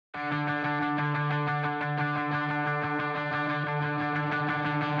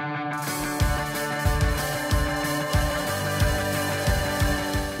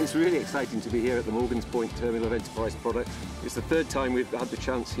really exciting to be here at the Morgan's Point Terminal of Enterprise Products. It's the third time we've had the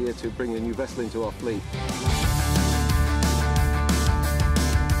chance here to bring a new vessel into our fleet.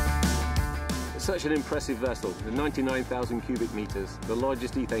 It's such an impressive vessel, the 99,000 cubic metres, the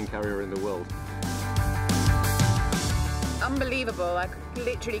largest ethane carrier in the world. Unbelievable. I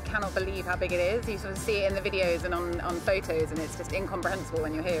literally cannot believe how big it is. You sort of see it in the videos and on photos, and it's just incomprehensible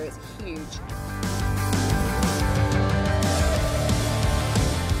when you're here. It's huge.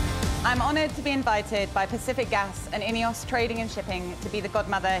 I'm honoured to be invited by Pacific Gas and INEOS Trading and Shipping to be the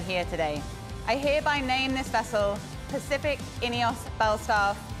godmother here today. I hereby name this vessel Pacific INEOS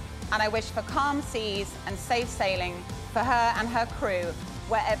Belstaff, and I wish for calm seas and safe sailing for her and her crew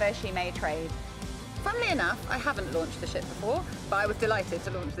wherever she may trade. Funnily enough, I haven't launched the ship before, but I was delighted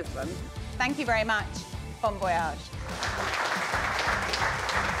to launch this one. Thank you very much. Bon voyage.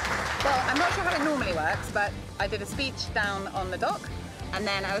 Well, I'm not sure how it normally works, but I did a speech down on the dock, and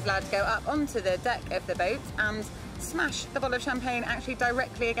then I was allowed to go up onto the deck of the boat and smash the bottle of champagne actually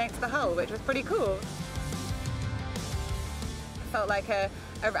directly against the hull, which was pretty cool. It felt like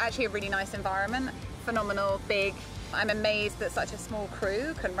actually a really nice environment, phenomenal, big. I'm amazed that such a small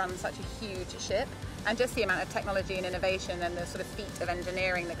crew can run such a huge ship, and just the amount of technology and innovation and the sort of feat of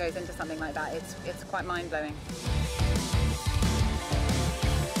engineering that goes into something like that, it's quite mind-blowing.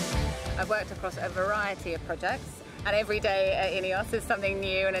 I've worked across a variety of projects, and every day at INEOS is something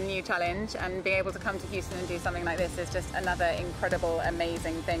new and a new challenge, and being able to come to Houston and do something like this is just another incredible,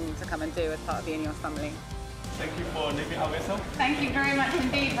 amazing thing to come and do as part of the INEOS family. Thank you for naming our vessel. Thank you very much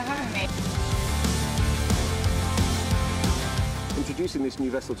indeed for having me. Introducing this new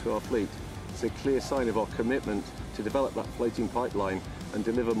vessel to our fleet is a clear sign of our commitment to develop that floating pipeline and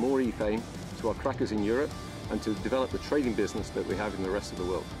deliver more ethane to our crackers in Europe and to develop the trading business that we have in the rest of the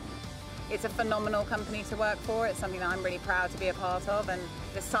world. It's a phenomenal company to work for. It's something that I'm really proud to be a part of, and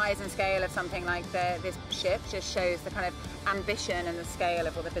the size and scale of something like this ship just shows the kind of ambition and the scale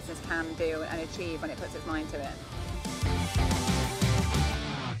of what the business can do and achieve when it puts its mind to it.